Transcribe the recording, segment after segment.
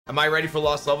Am I ready for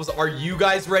Lost Levels? Are you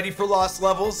guys ready for Lost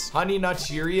Levels? Honey Nut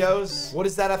Cheerios? What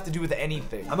does that have to do with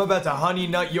anything? I'm about to honey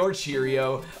nut your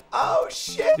Cheerio. Oh,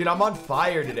 shit. Dude, I'm on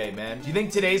fire today, man. Do you think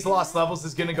today's Lost Levels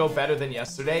is gonna go better than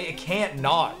yesterday? It can't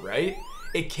not, right?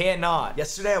 It can't not.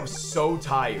 Yesterday, I was so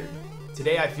tired.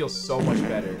 Today, I feel so much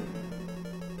better.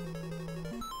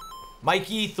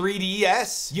 Mikey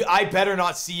 3DS? I better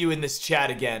not see you in this chat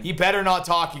again. He better not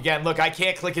talk again. Look, I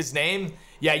can't click his name.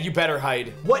 Yeah, you better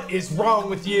hide. What is wrong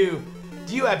with you?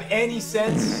 Do you have any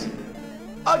sense?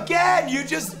 Again, you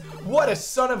just... What a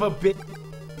son of a bitch.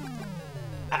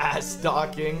 Ass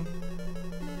docking.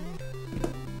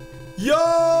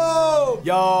 Yo!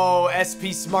 Yo, SP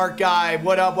Smart Guy.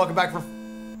 What up? Welcome back for...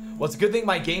 Well, it's a good thing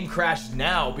my game crashed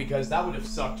now because that would have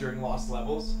sucked during Lost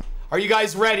Levels. Are you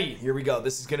guys ready? Here we go.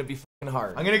 This is gonna be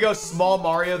hard. I'm gonna go small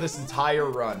Mario this entire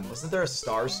run. Wasn't there a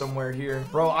star somewhere here?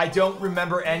 Bro, I don't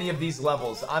remember any of these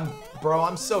levels. I'm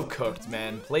so cooked,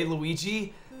 man. Play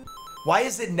Luigi? Why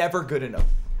is it never good enough?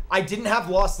 I didn't have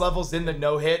Lost Levels in the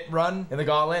no-hit run in the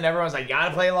Gauntlet. Everyone's like,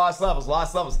 gotta play Lost Levels,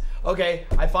 Lost Levels. Okay,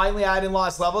 I finally added in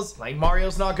Lost Levels. Like,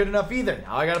 Mario's not good enough either.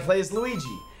 Now I gotta play as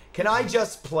Luigi. Can I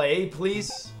just play,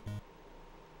 please?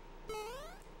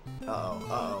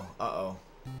 Uh-oh.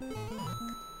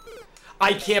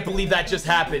 I can't believe that just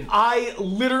happened. I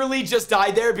literally just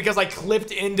died there because I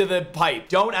clipped into the pipe.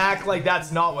 Don't act like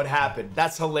that's not what happened.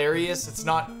 That's hilarious. It's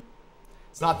not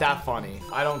that funny.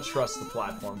 I don't trust the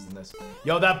platforms in this.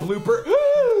 Yo, that blooper.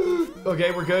 Okay,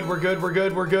 we're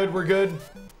good.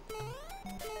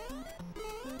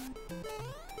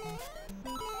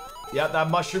 Yep,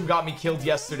 that mushroom got me killed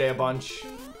yesterday a bunch.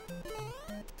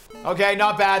 Okay,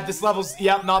 not bad. This level's,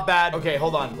 yep, not bad. Okay,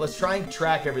 hold on. Let's try and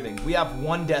track everything. We have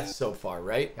 1 death so far,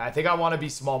 right? I think I want to be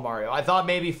small Mario. I thought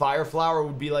maybe Fire Flower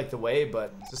would be like the way,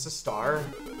 but is this a star?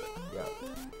 Yeah.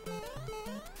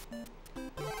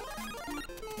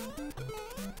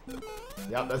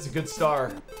 Yep, that's a good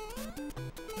star.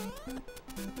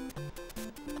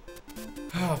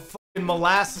 Fucking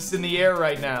molasses in the air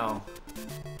right now.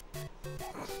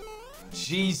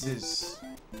 Jesus.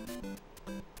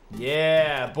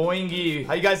 Yeah, boingy.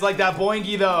 How you guys like that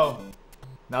boingy, though?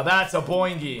 Now that's a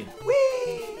boingy.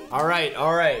 Whee! All right.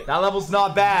 That level's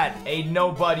not bad. Ain't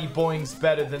nobody boings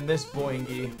better than this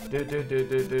boingy.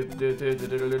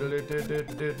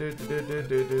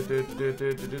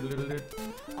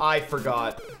 I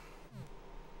forgot.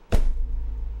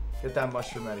 Get that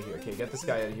mushroom out of here. Okay, get this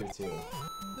guy out of here, too.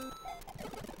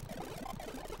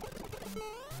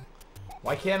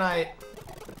 Why can't I...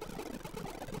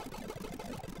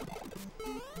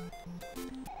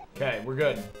 Okay, we're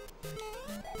good.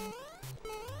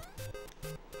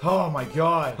 Oh my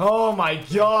god. Oh my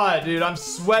god, dude. I'm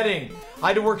sweating. I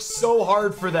had to work so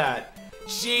hard for that.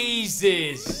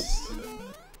 Jesus.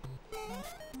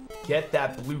 Get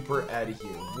that blooper out of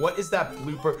here. What is that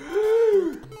blooper?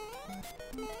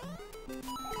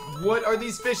 What are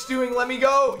these fish doing? Let me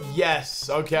go. Yes.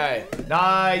 Okay.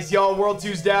 Nice. Yo, World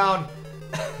 2's down.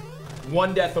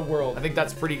 1 death a world. I think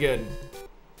that's pretty good.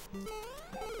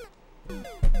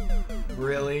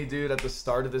 Really, dude, at the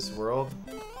start of this world?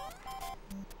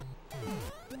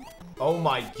 Oh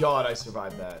my god, I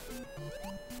survived that.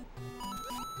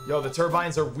 Yo, the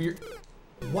turbines are weird.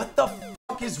 What the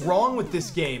fuck is wrong with this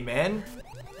game, man?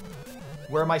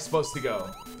 Where am I supposed to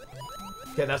go?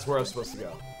 Okay, that's where I'm supposed to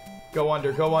go. Go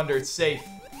under, it's safe.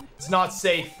 It's not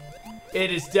safe.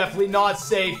 It is definitely not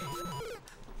safe.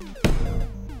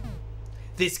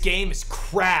 This game is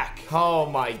crack. Oh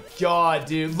my god,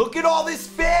 dude. Look at all this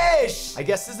fish. I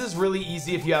guess this is really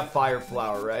easy if you have Fire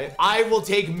Flower, right? I will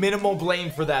take minimal blame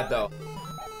for that, though.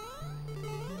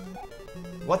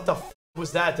 What the f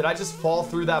was that? Did I just fall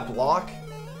through that block?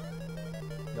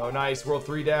 Oh, nice. World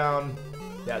 3 down.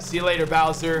 Yeah, see you later,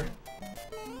 Bowser.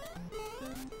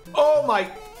 Oh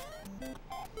my...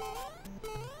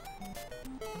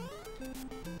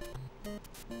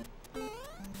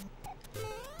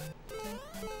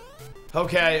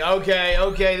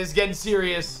 Okay, this is getting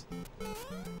serious.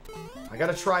 I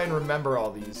gotta try and remember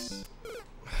all these.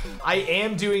 I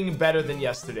am doing better than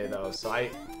yesterday, though, so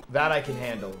that I can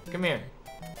handle. Come here.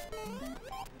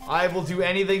 I will do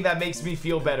anything that makes me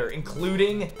feel better,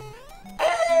 including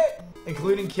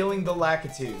killing the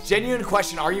Lakitus. Genuine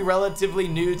question, are you relatively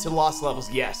new to Lost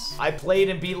Levels? Yes. I played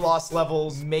and beat Lost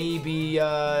Levels maybe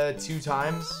 2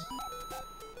 times.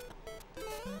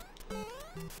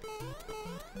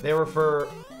 They were for...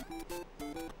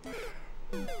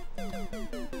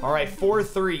 Alright,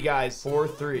 4-3, guys.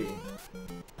 4-3.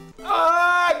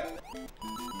 Ah!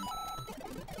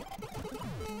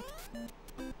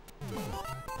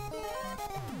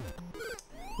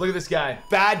 Look at this guy.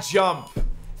 Bad jump.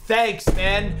 Thanks,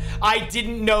 man. I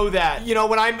didn't know that. You know,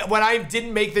 when I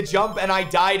didn't make the jump and I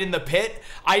died in the pit,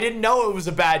 I didn't know it was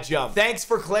a bad jump. Thanks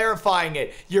for clarifying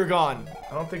it. You're gone.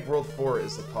 I don't think World 4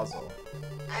 is a puzzle.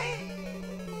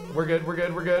 We're good, we're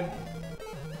good, we're good.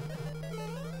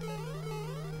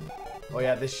 Oh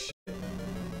yeah, this shit.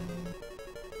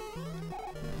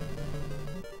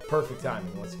 Perfect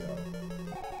timing, let's go.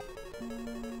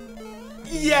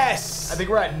 Yes! I think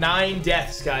we're at 9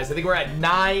 deaths, guys. I think we're at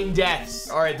 9 deaths.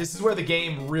 All right, this is where the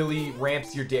game really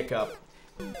ramps your dick up.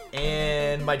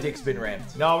 And my dick's been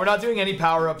ramped. No, we're not doing any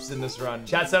power-ups in this run.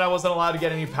 Chat said I wasn't allowed to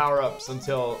get any power-ups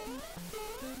until...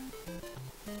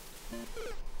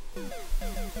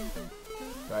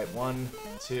 All right, 1,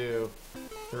 2,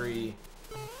 3.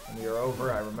 And you're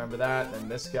over, I remember that. And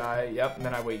this guy, yep, and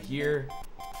then I wait here.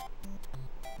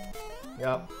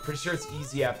 Yep, pretty sure it's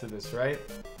easy after this, right?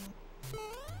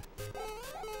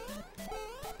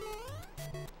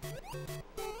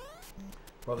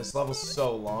 Bro, this level's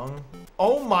so long.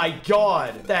 Oh my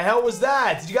god! What the hell was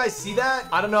that? Did you guys see that?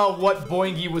 I don't know what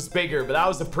Boingy was bigger, but that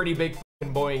was a pretty big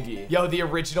fucking Boingy. Yo, the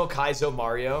original Kaizo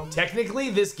Mario. Technically,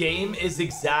 this game is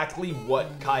exactly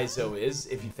what Kaizo is,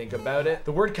 if you think about it.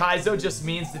 The word Kaizo just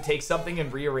means to take something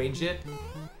and rearrange it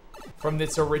from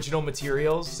its original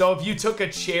materials. So if you took a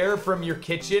chair from your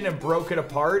kitchen and broke it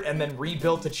apart and then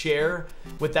rebuilt a chair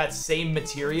with that same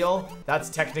material,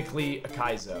 that's technically a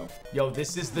Kaizo. Yo,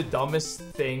 this is the dumbest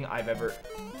thing I've ever...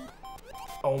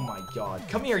 Oh my god.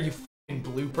 Come here, you f***ing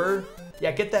blooper.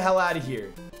 Yeah, get the hell out of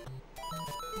here.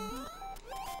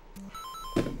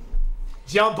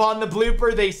 Jump on the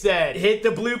blooper, they said. Hit the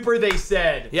blooper, they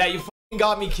said. Yeah, you f***ing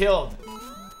got me killed.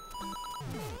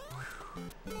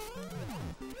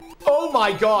 Oh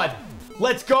my god.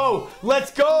 Let's go.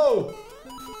 Let's go.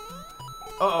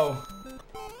 Uh-oh.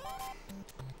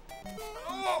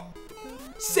 Oh.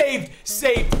 Saved.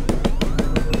 Saved.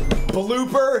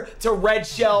 Blooper to red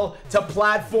shell to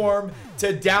platform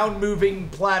to down moving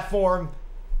platform.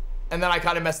 And then I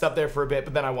kind of messed up there for a bit,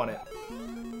 but then I won it.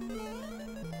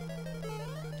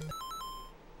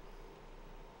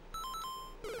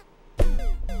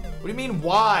 What do you mean,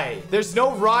 why? There's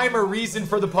no rhyme or reason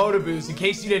for the Potoboos, in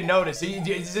case you didn't notice. Do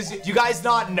you guys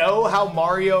not know how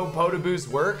Mario Potoboos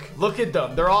work? Look at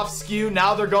them. They're off skew.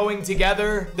 Now they're going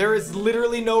together. There is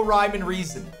literally no rhyme and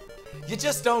reason. You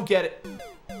just don't get it.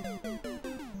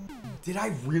 Did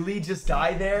I really just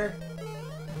die there?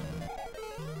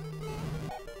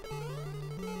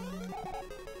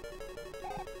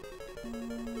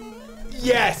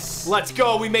 Yes! Let's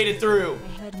go. We made it through.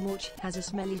 I heard Morch has a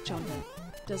smelly chonda.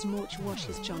 Does Morch wash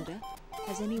his chonda?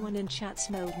 Has anyone in chat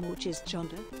smelled Morch's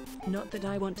chonda? Not that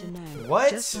I want to know.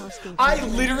 What? I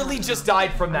literally just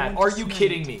died from that. Are you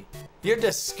kidding me? You're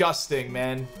disgusting,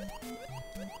 man.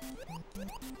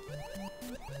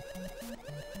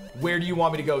 Where do you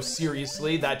want me to go?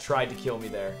 Seriously? That tried to kill me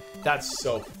there. That's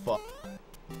so fucked.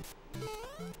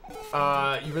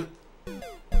 You really...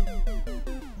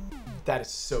 That is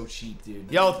so cheap,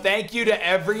 dude. Yo, thank you to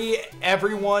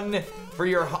everyone for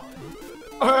your...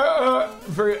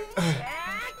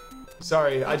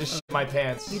 Sorry, I just shit my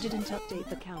pants. You didn't update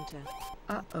the counter.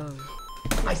 Uh-oh.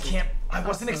 I can't. I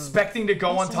wasn't expecting to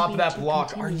go on top of that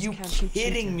block. Are you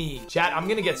kidding me? Chat, I'm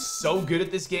gonna get so good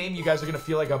at this game, you guys are gonna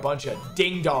feel like a bunch of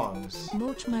ding-dongs.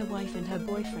 Morch, my wife and her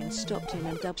boyfriend stopped in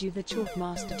and dubbed you the Chalk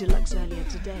Master Deluxe earlier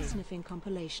today. Sniffing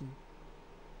compilation.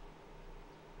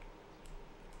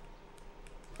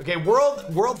 Okay,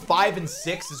 world 5 and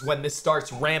 6 is when this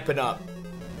starts ramping up.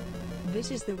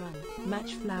 This is the run.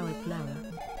 Match flower.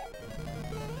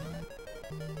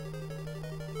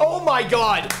 Oh my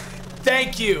god!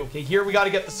 Thank you! Okay, here we gotta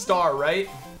get the star, right?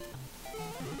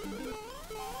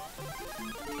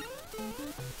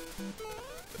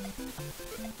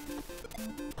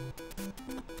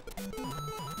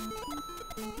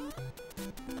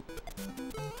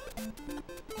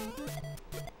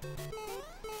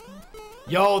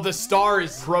 Yo, the star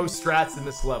is pro strats in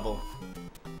this level.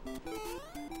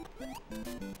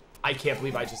 I can't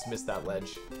believe I just missed that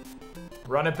ledge.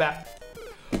 Run it back.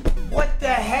 What the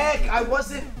heck? I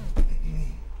wasn't...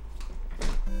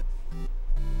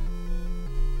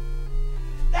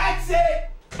 That's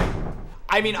it!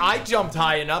 I mean, I jumped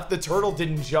high enough. The turtle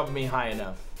didn't jump me high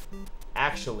enough.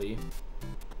 Actually.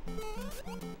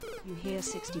 You hear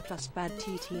 60 plus bad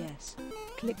TTS.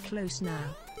 Click close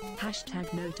now.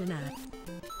 Hashtag note an ad.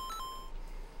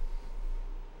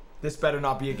 This better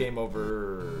not be a game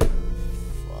over.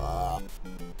 Fuck.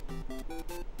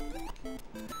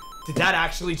 Did that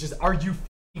actually just... Are you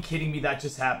kidding me? That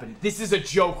just happened. This is a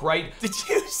joke, right? Did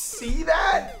you see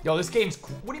that? Yo, this game's...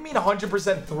 What do you mean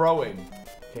 100% throwing?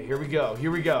 Okay, here we go.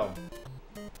 Here we go.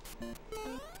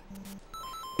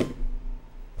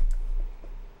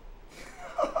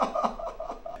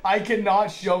 I cannot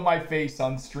show my face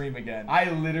on stream again. I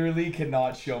literally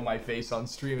cannot show my face on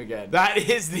stream again. That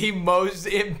is the most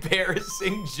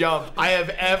embarrassing jump I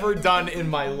have ever done in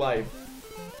my life.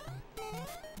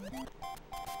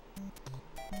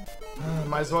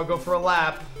 Might as well go for a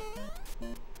lap.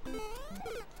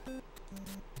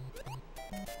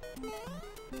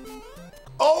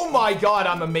 Oh my god,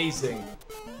 I'm amazing.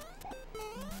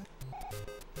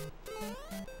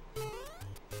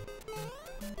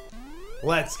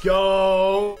 Let's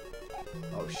go.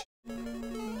 Oh, shit.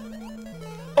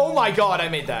 Oh my god, I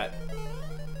made that.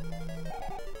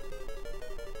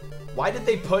 Why did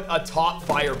they put a top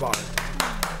fire bar?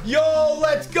 Yo,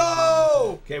 let's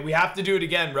go. Okay, we have to do it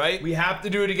again, right? We have to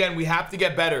do it again. We have to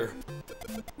get better.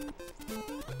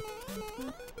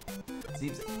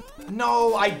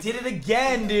 No, I did it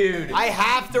again, dude. I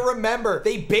have to remember.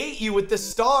 They bait you with the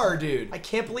star, dude. I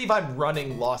can't believe I'm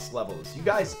running lost levels. You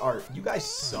guys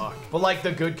suck. But like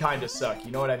the good kind of suck.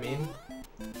 You know what I mean?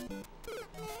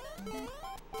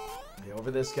 Okay,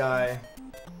 over this guy.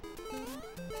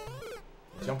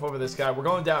 Jump over this guy. We're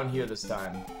going down here this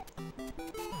time.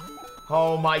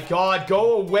 Oh my god,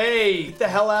 go away. Get the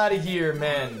hell out of here,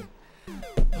 man.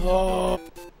 Oh.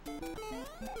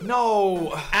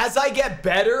 No, as I get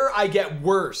better, I get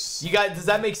worse. You guys, does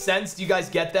that make sense? Do you guys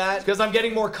get that? Because I'm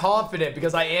getting more confident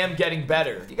because I am getting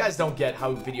better. You guys don't get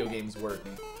how video games work.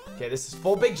 Okay, this is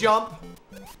full big jump.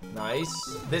 Nice.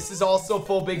 This is also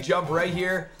full big jump right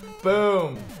here.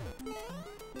 Boom.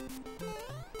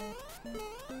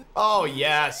 Oh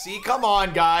yeah, see, come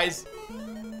on guys.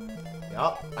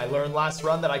 Yup, I learned last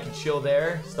run that I can chill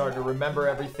there. Starting to remember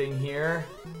everything here.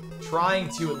 Trying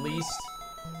to at least.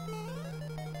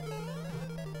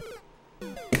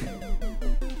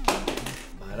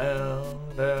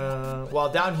 Well,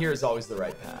 down here is always the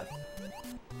right path.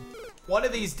 One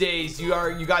of these days, you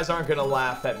guys aren't gonna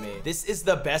laugh at me. This is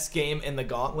the best game in the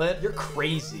gauntlet. You're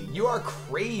crazy. You are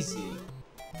crazy.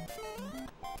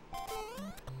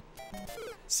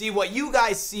 See, what you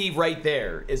guys see right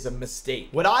there is a mistake.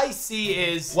 What I see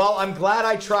is, well, I'm glad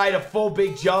I tried a full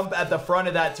big jump at the front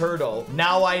of that turtle.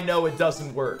 Now I know it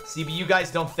doesn't work. See, but you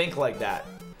guys don't think like that.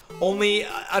 Only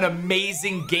an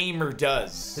amazing gamer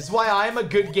does. This is why I'm a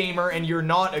good gamer and you're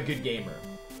not a good gamer.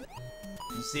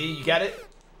 You see? You get it?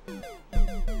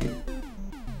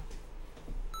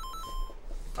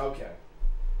 Okay.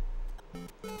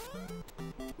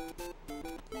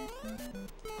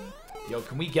 Yo,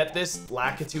 can we get this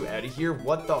Lakitu out of here?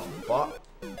 What the fuck?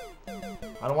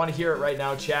 I don't want to hear it right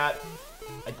now, chat.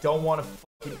 I don't want to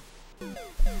fucking...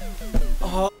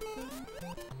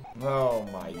 Oh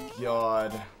my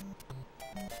god.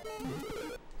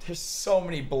 There's so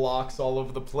many blocks all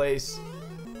over the place.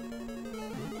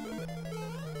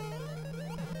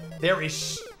 There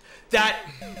is that.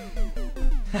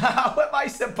 How am I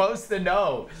supposed to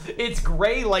know? It's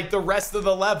gray like the rest of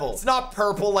the level. It's not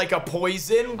purple like a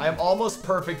poison. I am almost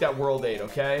perfect at World 8,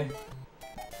 okay?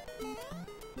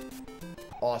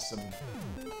 Awesome.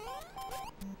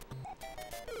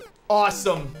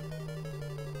 Awesome.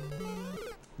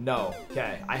 No.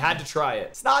 Okay. I had to try it.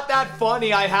 It's not that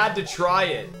funny. I had to try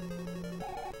it.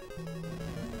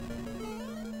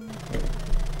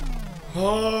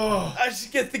 Oh, I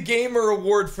should get the gamer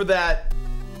award for that.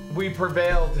 We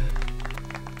prevailed.